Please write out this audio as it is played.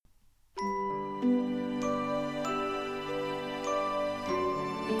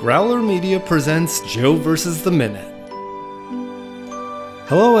Growler Media presents Joe vs. the Minute.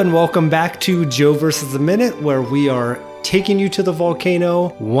 Hello and welcome back to Joe vs. the Minute, where we are taking you to the volcano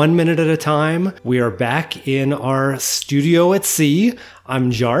 1 minute at a time. We are back in our studio at sea.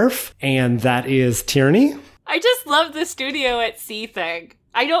 I'm Jarf, and that is Tierney. I just love the studio at sea thing.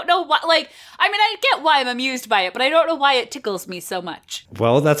 I don't know why, I get why I'm amused by it, but I don't know why it tickles me so much.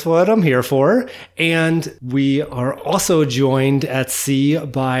 Well, that's what I'm here for. And we are also joined at sea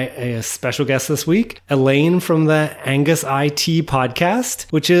by a special guest this week, Elaine from the Angus IT podcast,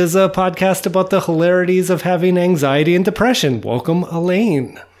 which is a podcast about the hilarities of having anxiety and depression. Welcome,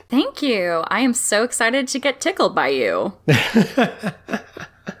 Elaine. Thank you. I am so excited to get tickled by you.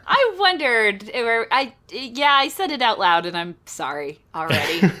 I wondered, I said it out loud and I'm sorry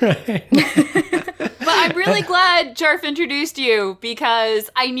already. But I'm really glad Jarf introduced you because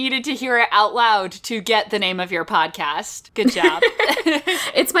I needed to hear it out loud to get the name of your podcast. Good job.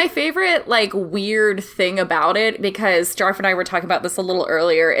 It's my favorite, weird thing about it because Jarf and I were talking about this a little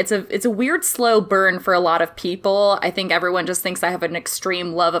earlier. It's a weird slow burn for a lot of people. I think everyone just thinks I have an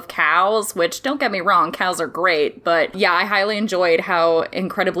extreme love of cows, which, don't get me wrong, cows are great. But yeah, I highly enjoyed how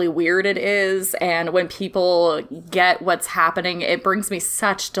incredibly weird it is. And when people get what's happening, it brings me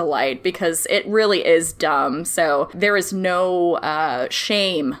such delight because it really is dumb. So there is no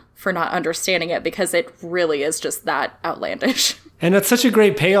shame for not understanding it because it really is just that outlandish. And it's such a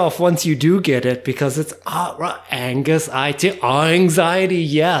great payoff once you do get it because it's Angus IT anxiety,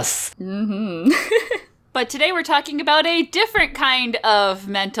 yes. Mm-hmm. But today we're talking about a different kind of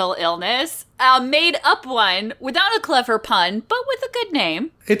mental illness, a made-up one without a clever pun, but with a good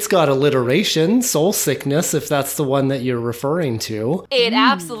name. It's got alliteration, soul sickness, if that's the one that you're referring to. It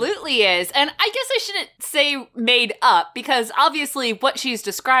absolutely is. And I guess I shouldn't say made up, because obviously what she's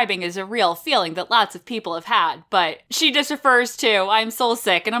describing is a real feeling that lots of people have had. But she just refers to, I'm soul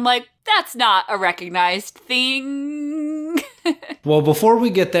sick, and I'm like, that's not a recognized thing. Well, before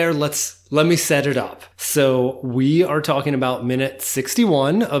we get there, let me set it up. So we are talking about minute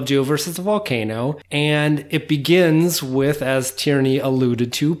 61 of Joe versus the Volcano, and it begins with, as Tierney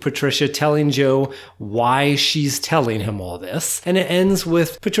alluded to, Patricia telling Joe why she's telling him all this. And it ends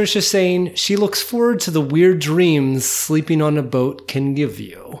with Patricia saying she looks forward to the weird dreams sleeping on a boat can give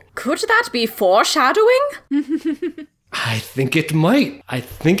you. Could that be foreshadowing? I think it might. I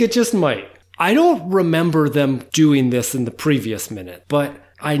think it just might. I don't remember them doing this in the previous minute, but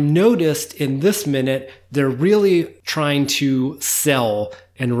I noticed in this minute, they're really trying to sell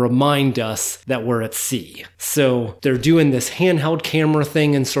and remind us that we're at sea. So they're doing this handheld camera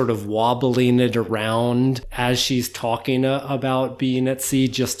thing and sort of wobbling it around as she's talking about being at sea,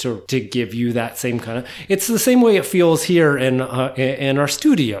 just to give you that same kind of... It's the same way it feels here in our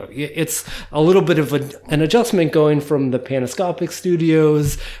studio. It's a little bit of an adjustment going from the Panoscopic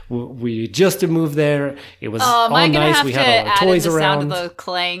Studios. We just moved there. It was all nice. We had all our toys around. Am I going to have to add in the sound of the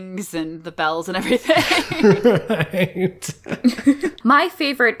clangs and the bells and everything? Right. My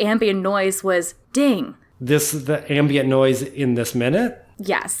favorite ambient noise was ding. The ambient noise in this minute?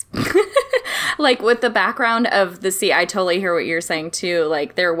 Yes. With the background of the sea, I totally hear what you're saying too.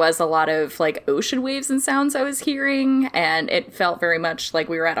 There was a lot of ocean waves and sounds I was hearing, and it felt very much like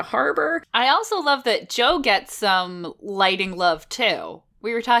we were at a harbor. I also love that Joe gets some lighting love too.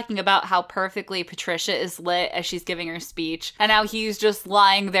 We were talking about how perfectly Patricia is lit as she's giving her speech, and how he's just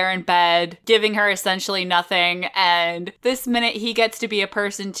lying there in bed, giving her essentially nothing, and this minute he gets to be a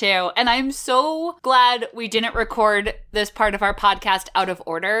person too. And I'm so glad we didn't record this part of our podcast out of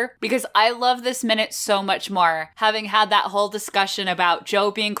order, because I love this minute so much more, having had that whole discussion about Joe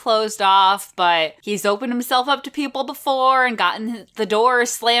being closed off, but he's opened himself up to people before and gotten the door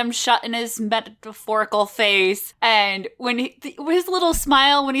slammed shut in his metaphorical face, and when his little smile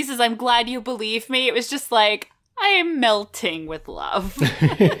when he says, I'm glad you believe me, it was just like, I am melting with love.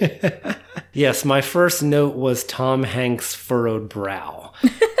 Yes, my first note was Tom Hanks' furrowed brow.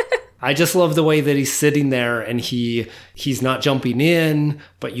 I just love the way that he's sitting there and he's not jumping in,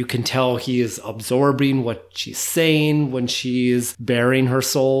 but you can tell he is absorbing what she's saying when she's bearing her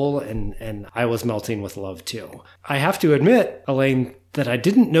soul, and I was melting with love too. I have to admit, Elaine, that I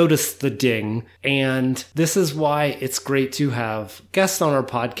didn't notice the ding, and this is why it's great to have guests on our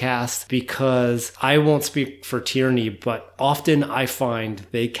podcast, because I won't speak for Tierney, but often I find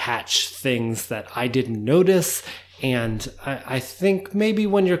they catch things that I didn't notice. And I think maybe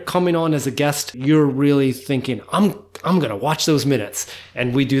when you're coming on as a guest, you're really thinking, I'm going to watch those minutes.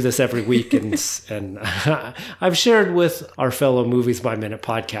 And we do this every week. And I've shared with our fellow Movies by Minute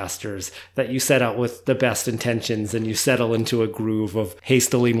podcasters that you set out with the best intentions and you settle into a groove of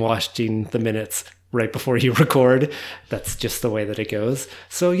hastily watching the minutes right before you record. That's just the way that it goes.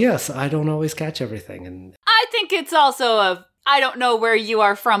 So yes, I don't always catch everything. And I think it's also I don't know where you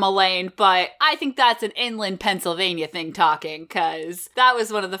are from, Elaine, but I think that's an inland Pennsylvania thing talking, because that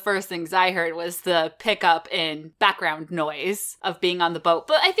was one of the first things I heard was the pickup in background noise of being on the boat.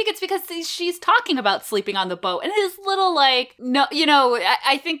 But I think it's because she's talking about sleeping on the boat, and his little, no,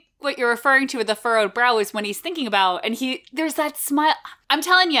 I think what you're referring to with the furrowed brow is when he's thinking about, and there's that smile. I'm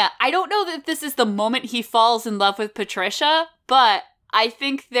telling you, I don't know that this is the moment he falls in love with Patricia, but I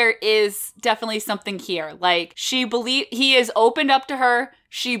think there is definitely something here. He is opened up to her.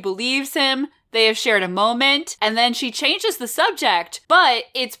 She believes him. They have shared a moment. And then she changes the subject. But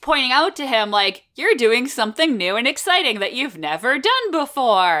it's pointing out to him, you're doing something new and exciting that you've never done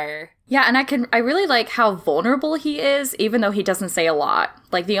before. Yeah, and I really like how vulnerable he is, even though he doesn't say a lot.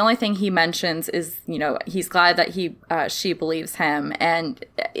 The only thing he mentions is, he's glad that she believes him. And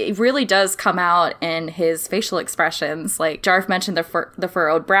it really does come out in his facial expressions. Jarv mentioned the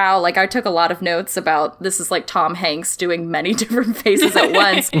furrowed brow. I took a lot of notes about this is Tom Hanks doing many different faces at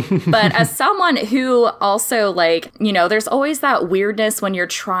once. But as someone who also there's always that weirdness when you're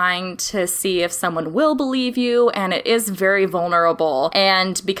trying to see if someone will believe you. And it is very vulnerable.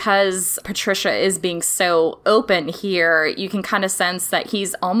 And because Patricia is being so open here, you can kind of sense that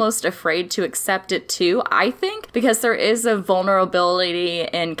he's almost afraid to accept it too, I think, because there is a vulnerability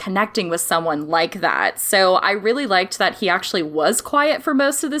in connecting with someone like that. So I really liked that he actually was quiet for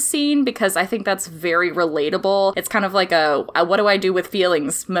most of the scene, because I think that's very relatable. It's kind of like a what do I do with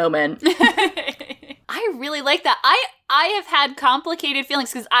feelings moment. I really like that. I have had complicated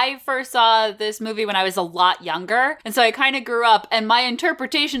feelings because I first saw this movie when I was a lot younger. And so I kind of grew up, and my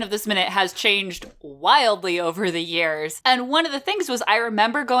interpretation of this minute has changed wildly over the years. And one of the things was I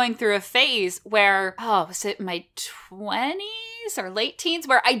remember going through a phase where, was it my 20s or late teens,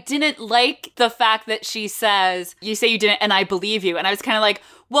 where I didn't like the fact that she says, you say you didn't and I believe you. And I was kind of like,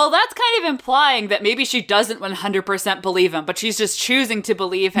 well, that's kind of implying that maybe she doesn't 100% believe him, but she's just choosing to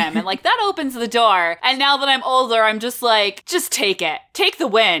believe him. And that opens the door. And now that I'm older, I'm just just take it. Take the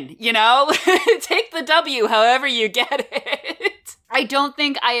win, Take the W however you get it. I don't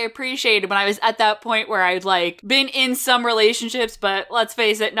think I appreciated when I was at that point where I'd been in some relationships, but let's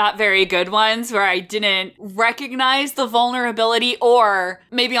face it, not very good ones, where I didn't recognize the vulnerability, or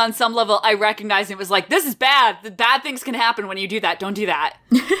maybe on some level I recognized it was this is bad. The bad things can happen when you do that. Don't do that.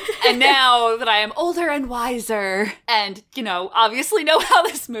 And now that I am older and wiser and, obviously know how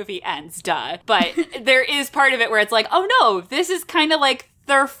this movie ends, duh. But there is part of it where it's oh no, this is kind of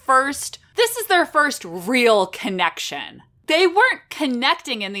their first real connection. They weren't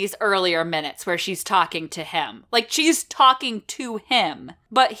connecting in these earlier minutes where she's talking to him. She's talking to him.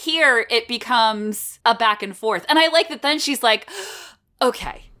 But here it becomes a back and forth. And I like that then she's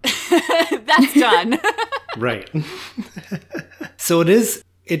okay, that's done. Right. So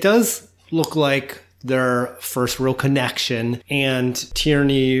it does look like their first real connection. And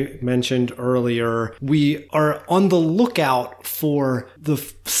Tierney mentioned earlier, we are on the lookout for the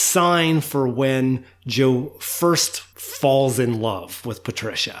sign for when Joe first falls in love with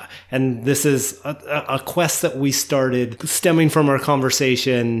Patricia. And this is a quest that we started stemming from our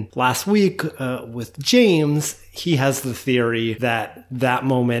conversation last week with James. He has the theory that that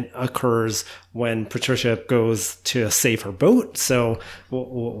moment occurs when Patricia goes to save her boat. So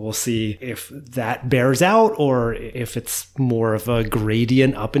we'll see if that bears out or if it's more of a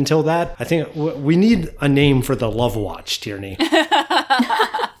gradient up until that. I think we need a name for the Love Watch, Tierney.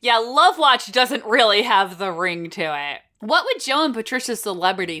 Yeah, Love Watch doesn't really have the ring to it. What would Joe and Patricia's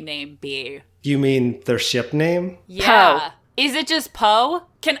celebrity name be? You mean their ship name? Yeah. Poe. Is it just Poe?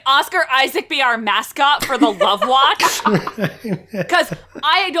 Can Oscar Isaac be our mascot for the Love Watch? Because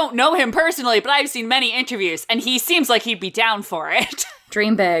I don't know him personally, but I've seen many interviews, and he seems like he'd be down for it.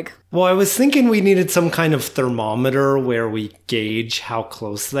 Dream big. Well, I was thinking we needed some kind of thermometer where we gauge how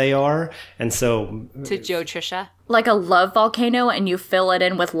close they are. And so... To Joe Trisha? Like a love volcano, and you fill it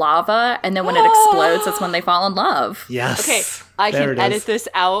in with lava, and then when it explodes, that's when they fall in love. Yes. Okay, I can edit this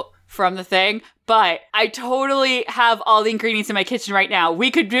out from the thing, but I totally have all the ingredients in my kitchen right now.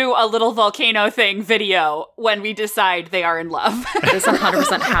 We could do a little volcano thing video when we decide they are in love. This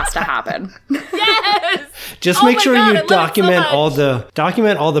 100% has to happen. Yes! Just make sure you document all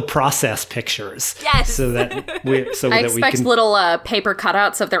the process pictures. Yes. So that we expect little paper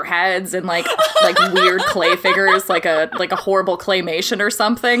cutouts of their heads and like weird clay figures, like a horrible claymation or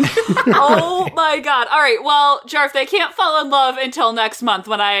something. Oh my god. All right. Well, Jarf, they can't fall in love until next month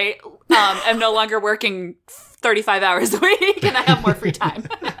when I am no longer working 35 hours a week and I have more free time.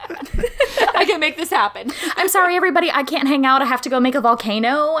 I can make this happen. I'm sorry, everybody. I can't hang out. I have to go make a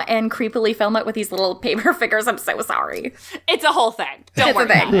volcano and creepily film it with these little paper figures. I'm so sorry. It's a whole thing. Don't worry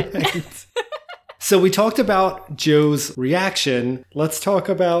about it. So we talked about Joe's reaction. Let's talk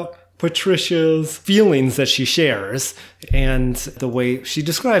about Patricia's feelings that she shares and the way she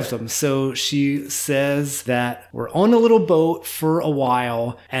describes them. So she says that we're on a little boat for a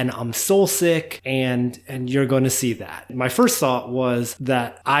while and I'm soul sick and you're going to see that. My first thought was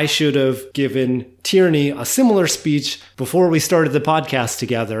that I should have given Tierney a similar speech before we started the podcast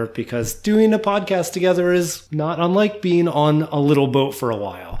together, because doing a podcast together is not unlike being on a little boat for a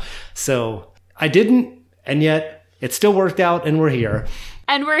while. So I didn't, and yet it still worked out and we're here.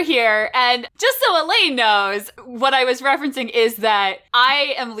 And we're here. And just so Elaine knows, what I was referencing is that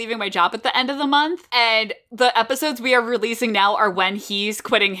I am leaving my job at the end of the month. And the episodes we are releasing now are when he's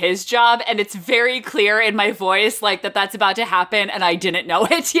quitting his job. And it's very clear in my voice, like, that's about to happen. And I didn't know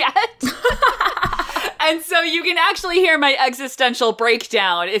it yet. And so you can actually hear my existential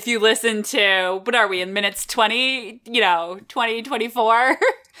breakdown if you listen to, what are we, in minutes 20, 20, 24?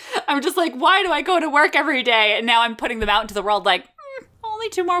 I'm just like, why do I go to work every day? And now I'm putting them out into the world like, only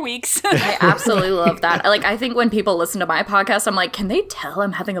 2 more weeks. I absolutely love that. Like, I think when people listen to my podcast, I'm like, can they tell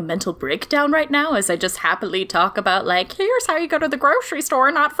I'm having a mental breakdown right now as I just happily talk about, like, here's how you go to the grocery store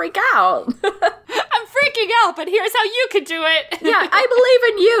and not freak out. I'm freaking out, but here's how you could do it. Yeah, I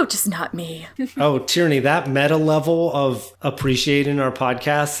believe in you, just not me. Oh, Tierney, that meta level of appreciating our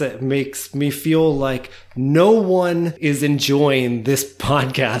podcast, that makes me feel like no one is enjoying this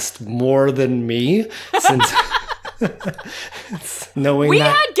podcast more than me, since... knowing we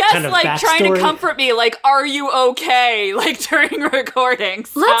that had guests kind of like trying to comfort me, like, are you okay, like during recording.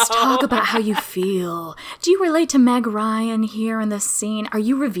 So. Let's talk about how you feel. Do you relate to Meg Ryan here in this scene? Are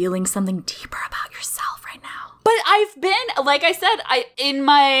you revealing something deeper about yourself right now? But I've been, like I said, in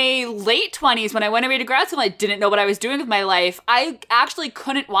my late 20s, when I went away to grad school, I didn't know what I was doing with my life. I actually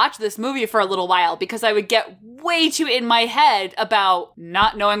couldn't watch this movie for a little while because I would get way too in my head about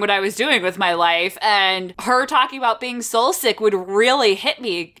not knowing what I was doing with my life. And her talking about being soul sick would really hit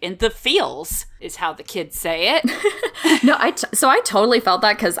me in the feels, is how the kids say it. No, so I totally felt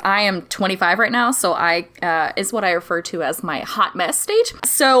that because I am 25 right now, so I is what I refer to as my hot mess stage.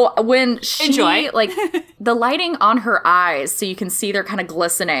 So when she, enjoy, like, the lighting on her eyes, so you can see they're kind of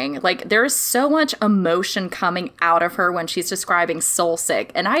glistening, like, there's so much emotion coming out of her when she's describing soul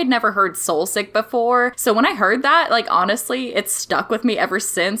sick, and I had never heard soul sick before. So when I heard that, like, honestly, it stuck with me ever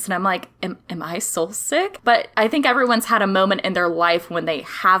since, and I'm like, am I soul sick? But I think everyone's had a moment in their life when they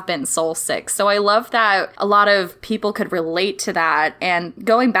have been soul sick. So I love that a lot of people could relate to that. And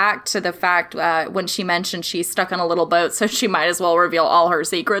going back to the fact when she mentioned she's stuck on a little boat, so she might as well reveal all her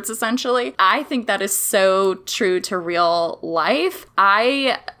secrets, essentially. I think that is so true to real life.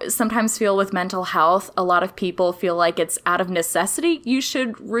 I sometimes feel with mental health, a lot of people feel like it's out of necessity. You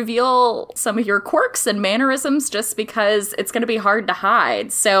should reveal some of your quirks and mannerisms just because it's going to be hard to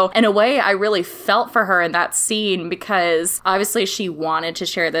hide. So in a way, I really felt for her in that scene because obviously she wanted to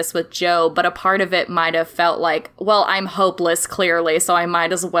share this with Joe, but a part of it might have felt like, well, I'm hopeless, clearly, so I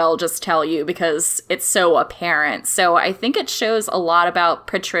might as well just tell you because it's so apparent. So I think it shows a lot about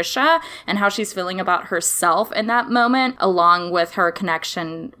Patricia and how she's feeling about herself in that moment, along with her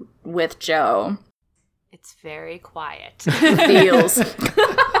connection with Joe. It's very quiet. Feels.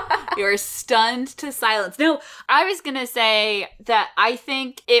 You're stunned to silence. No, I was going to say that I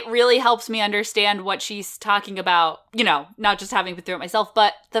think it really helps me understand what she's talking about, not just having been through it myself,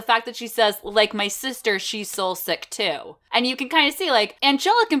 but the fact that she says, like my sister, she's soul sick too. And you can kind of see, like,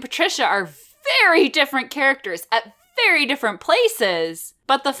 Angelica and Patricia are very different characters at very different places.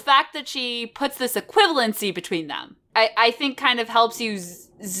 But the fact that she puts this equivalency between them, I think kind of helps you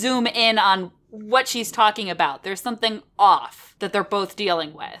zoom in on what she's talking about. There's something off that they're both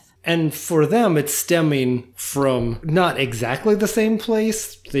dealing with. And for them, it's stemming from not exactly the same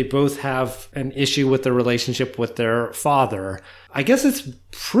place. They both have an issue with their relationship with their father. I guess it's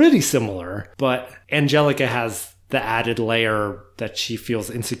pretty similar, but Angelica has the added layer that she feels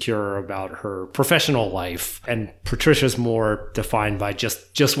insecure about her professional life. And Patricia's more defined by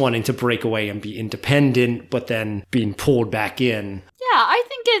just wanting to break away and be independent, but then being pulled back in. Yeah, I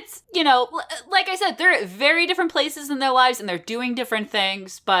think it's, like I said, they're at very different places in their lives and they're doing different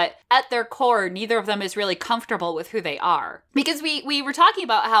things, but at their core, neither of them is really comfortable with who they are. Because we were talking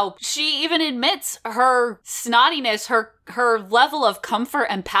about how she even admits her snottiness, her level of comfort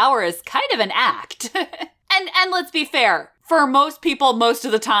and power is kind of an act. And let's be fair, for most people, most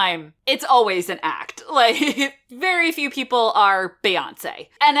of the time, it's always an act. Like, very few people are Beyonce.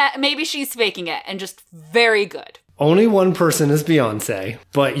 And maybe she's faking it and just very good. Only one person is Beyonce,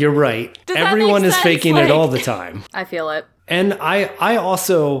 but you're right. Does that Everyone make is sense? faking Like- it all the time. I feel it. And I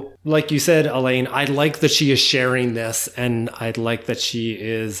also, like you said, Elaine, I like that she is sharing this, and I like that she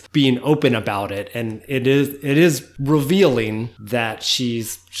is being open about it. And it is revealing that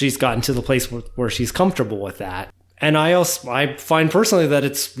she's gotten to the place where she's comfortable with that. And I find personally that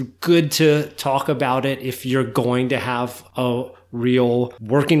it's good to talk about it if you're going to have a real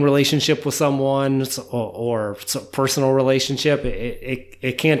working relationship with someone or personal relationship.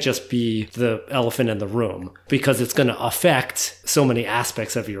 It can't just be the elephant in the room, because it's going to affect so many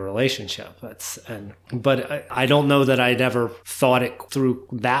aspects of your relationship. But I don't know that I'd ever thought it through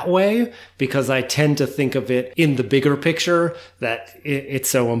that way, because I tend to think of it in the bigger picture, that it's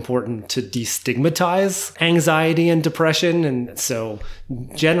so important to destigmatize anxiety and depression. And so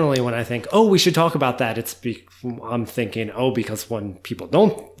generally when I think, oh, we should talk about that, I'm thinking, oh, because when people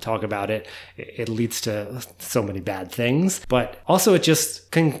don't talk about it, it leads to so many bad things. But also it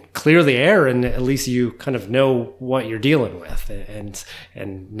just can clear the air, and at least you kind of know what you're dealing with.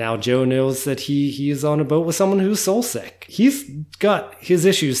 And now Joe knows that he is on a boat with someone who's soul sick. He's got his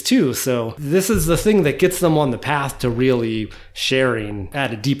issues too. So this is the thing that gets them on the path to really sharing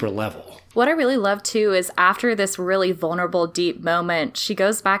at a deeper level. What I really love too is after this really vulnerable, deep moment, she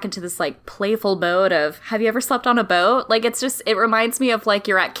goes back into this like playful mode of, have you ever slept on a boat? Like it reminds me of like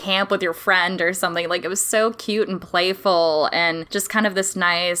you're at camp with your friend or something. Like it was so cute and playful, and just kind of this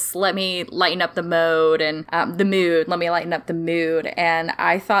nice, let me lighten up the mode and the mood, let me lighten up the mood. And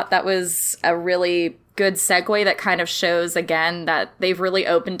I thought that was a really good segue that kind of shows again that they've really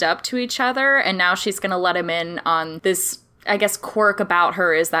opened up to each other. And now she's going to let him in on this, I guess, quirk about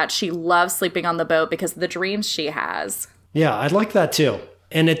her is that she loves sleeping on the boat because of the dreams she has. Yeah, I'd like that too.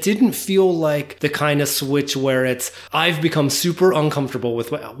 And it didn't feel like the kind of switch where it's, I've become super uncomfortable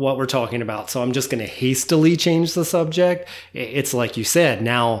with what we're talking about, so I'm just going to hastily change the subject. It's like you said,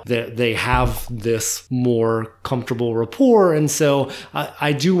 now that they have this more comfortable rapport. And so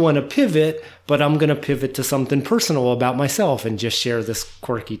I do want to pivot, but I'm going to pivot to something personal about myself and just share this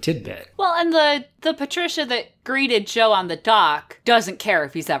quirky tidbit. Well, and the Patricia that greeted Joe on the dock doesn't care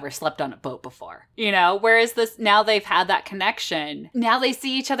if he's ever slept on a boat before, you know? Whereas now they've had that connection. Now they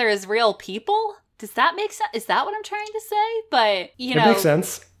see each other as real people. Does that make sense? Is that what I'm trying to say? But, you know. It makes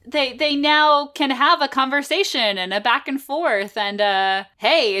sense. They now can have a conversation and a back and forth, and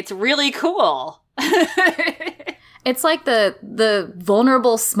hey, it's really cool. It's like the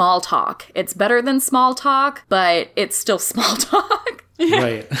vulnerable small talk. It's better than small talk, but it's still small talk.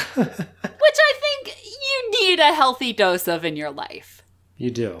 Right. Which I think you need a healthy dose of in your life. You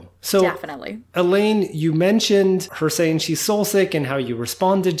do. So, Definitely. Elaine, you mentioned her saying she's soul sick and how you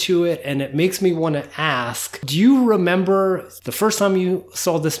responded to it, and it makes me want to ask, do you remember the first time you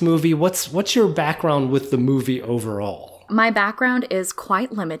saw this movie? What's your background with the movie overall? My background is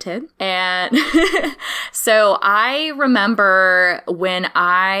quite limited. And so I remember when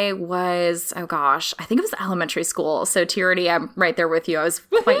I was, I think it was elementary school. So Tyranny, I'm right there with you. I was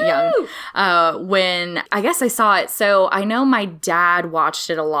quite young when I guess I saw it. So I know my dad watched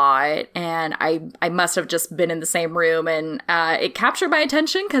it a lot, and I must have just been in the same room, and it captured my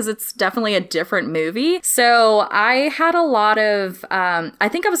attention because it's definitely a different movie. So I had a lot of, I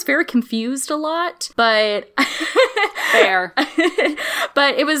think I was very confused a lot, but... Fair.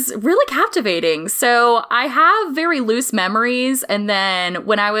 But it was really captivating. So I have very loose memories. And then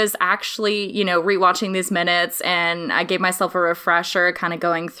when I was actually, rewatching these minutes and I gave myself a refresher, kind of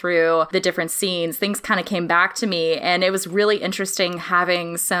going through the different scenes, things kind of came back to me. And it was really interesting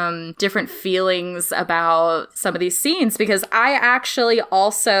having some different feelings about some of these scenes, because I actually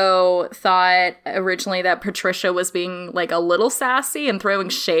also thought originally that Patricia was being like a little sassy and throwing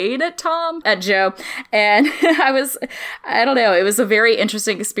shade at Joe. And I don't know. It was a very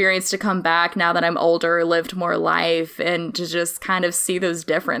interesting experience to come back now that I'm older, lived more life, and to just kind of see those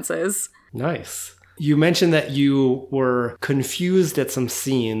differences. Nice. You mentioned that you were confused at some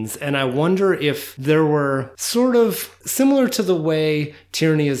scenes, and I wonder if there were sort of similar to the way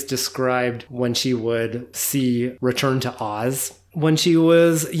Tierney is described when she would see Return to Oz when she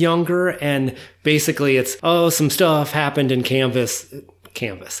was younger, and basically it's, some stuff happened in Kansas,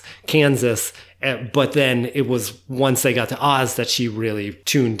 but then it was once they got to Oz that she really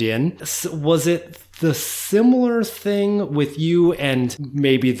tuned in. Was it the similar thing with you and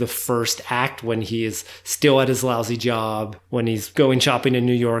maybe the first act when he is still at his lousy job, when he's going shopping in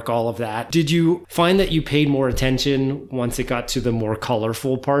New York, all of that? Did you find that you paid more attention once it got to the more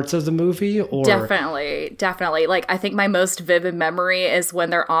colorful parts of the movie? Or Definitely. Like, I think my most vivid memory is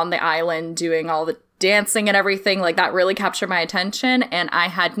when they're on the island doing all the dancing and everything, like that really captured my attention, and I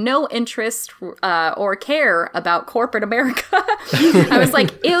had no interest or care about corporate America. I was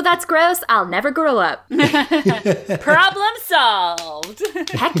like, ew, that's gross. I'll never grow up. Problem solved.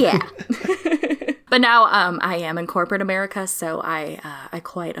 Heck yeah. But now I am in corporate America, so I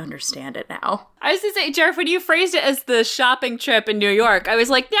quite understand it now. I was going to say, Jeff, when you phrased it as the shopping trip in New York, I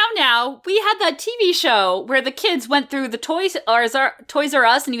was like, now, we had that TV show where the kids went through the Toys R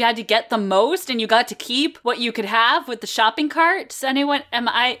Us and you had to get the most and you got to keep what you could have with the shopping cart. Does anyone,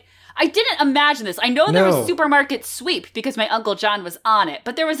 I didn't imagine this. I know there was Supermarket Sweep because my Uncle John was on it,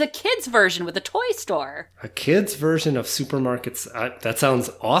 but there was a kid's version with a toy store. A kid's version of Supermarkets? That sounds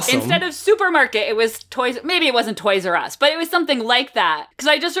awesome. Instead of Supermarket, it was Toys... Maybe it wasn't Toys R Us, but it was something like that. Because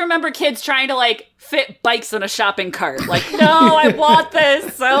I just remember kids trying to, like, fit bikes in a shopping cart. Like, no, I want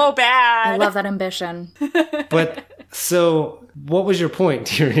this so bad. I love that ambition. But... So, what was your point,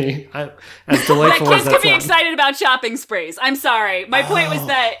 Tierney? As delightful that as kids that could be sounds. excited about shopping sprees. I'm sorry. My point was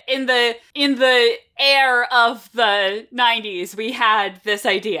that in the air of the 90s, we had this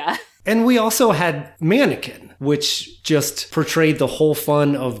idea. And we also had Mannequin, which just portrayed the whole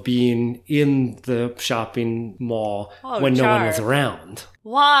fun of being in the shopping mall when no one was around.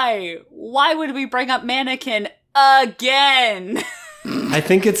 Why? Why would we bring up Mannequin again? I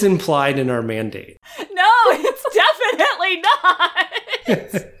think it's implied in our mandate. No, it's definitely not.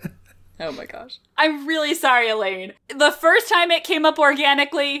 Oh my gosh. I'm really sorry, Elaine. The first time it came up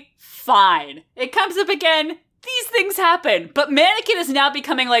organically, fine. It comes up again, these things happen. But Mannequin is now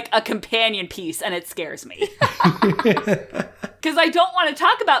becoming like a companion piece, and it scares me. Because I don't want to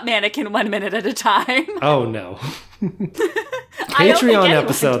talk about Mannequin 1 minute at a time. Oh, no. Patreon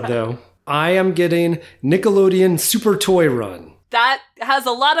episode, though. I am getting Nickelodeon Super Toy Run. That has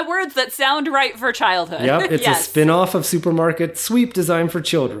a lot of words that sound right for childhood. Yep, it's yes. a spin-off of Supermarket Sweep designed for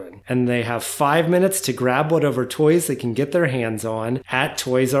children. And they have 5 minutes to grab whatever toys they can get their hands on at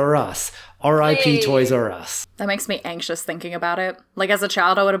Toys R Us. R.I.P. Hey. Toys R Us. That makes me anxious thinking about it. Like, as a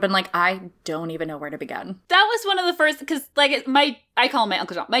child, I would have been like, I don't even know where to begin. That was one of the first, because like I call him my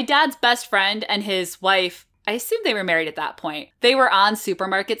Uncle John. My dad's best friend and his wife, I assume they were married at that point. They were on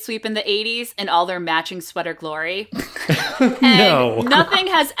Supermarket Sweep in the 80s and all their matching sweater glory. No. Nothing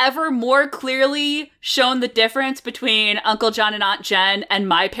has ever more clearly shown the difference between Uncle John and Aunt Jen and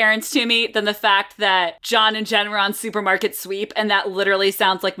my parents to me than the fact that John and Jen were on Supermarket Sweep, and that literally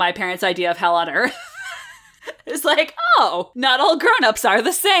sounds like my parents' idea of hell on earth. It's like, oh, not all grown-ups are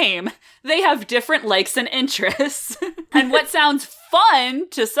the same. They have different likes and interests. And what sounds fun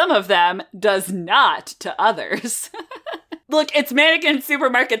to some of them does not to others. Look, it's Mannequin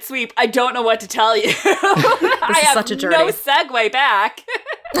Supermarket Sweep. I don't know what to tell you. I have such a journey. no segue back.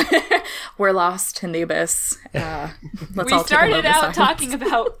 We're lost in the abyss. Let's We all take a started moment of out silence. talking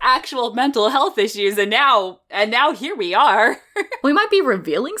about actual mental health issues, and now here we are. We might be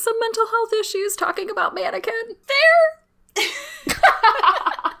revealing some mental health issues talking about Mannequin. There's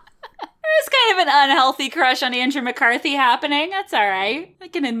kind of an unhealthy crush on Andrew McCarthy happening. That's all right. I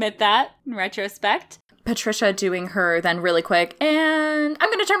can admit that in retrospect. Patricia doing her then really quick, and I'm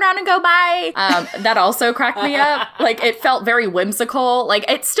gonna turn around and go bye. That also cracked me up. Like, it felt very whimsical. Like,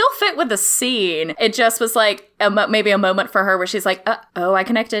 it still fit with the scene. It just was like maybe a moment for her where she's like, oh, I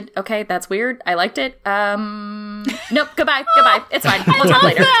connected. Okay, that's weird. I liked it. Nope, goodbye. It's fine. We'll talk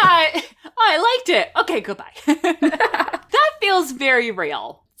later. That. Oh, I liked it. Okay, goodbye. That feels very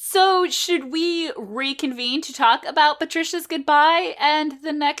real. So should we reconvene to talk about Patricia's goodbye and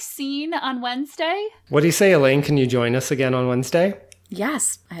the next scene on Wednesday? What do you say, Elaine? Can you join us again on Wednesday?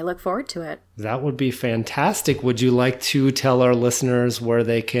 Yes, I look forward to it. That would be fantastic. Would you like to tell our listeners where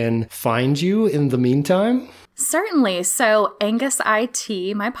they can find you in the meantime? Certainly. So Angus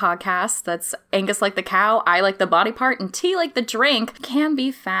IT, my podcast, that's Angus like the cow, I like the body part, and T like the drink, can be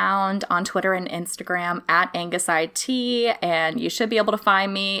found on Twitter and Instagram at Angus IT. And you should be able to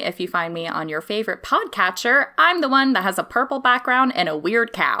find me if you find me on your favorite podcatcher. I'm the one that has a purple background and a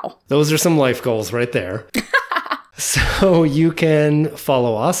weird cow. Those are some life goals right there. So you can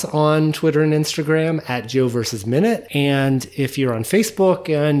follow us on Twitter and Instagram at Joe vs. Minute. And if you're on Facebook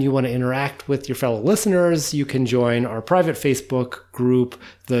and you want to interact with your fellow listeners, you can join our private Facebook group,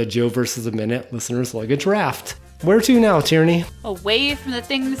 the Joe vs. Minute Listeners Like a Draft. Where to now, Tierney? Away from the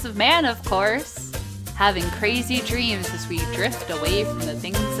things of man, of course. Having crazy dreams as we drift away from the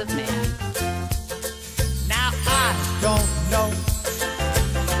things of man. Now I don't know.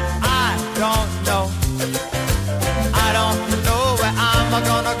 I don't know where I'm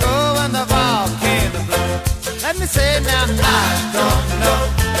gonna go when the volcano blows. Let me say now, I don't know.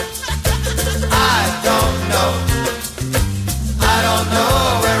 I don't know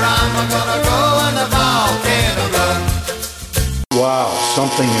where I'm gonna go when the volcano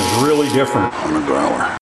different. I'm a growler.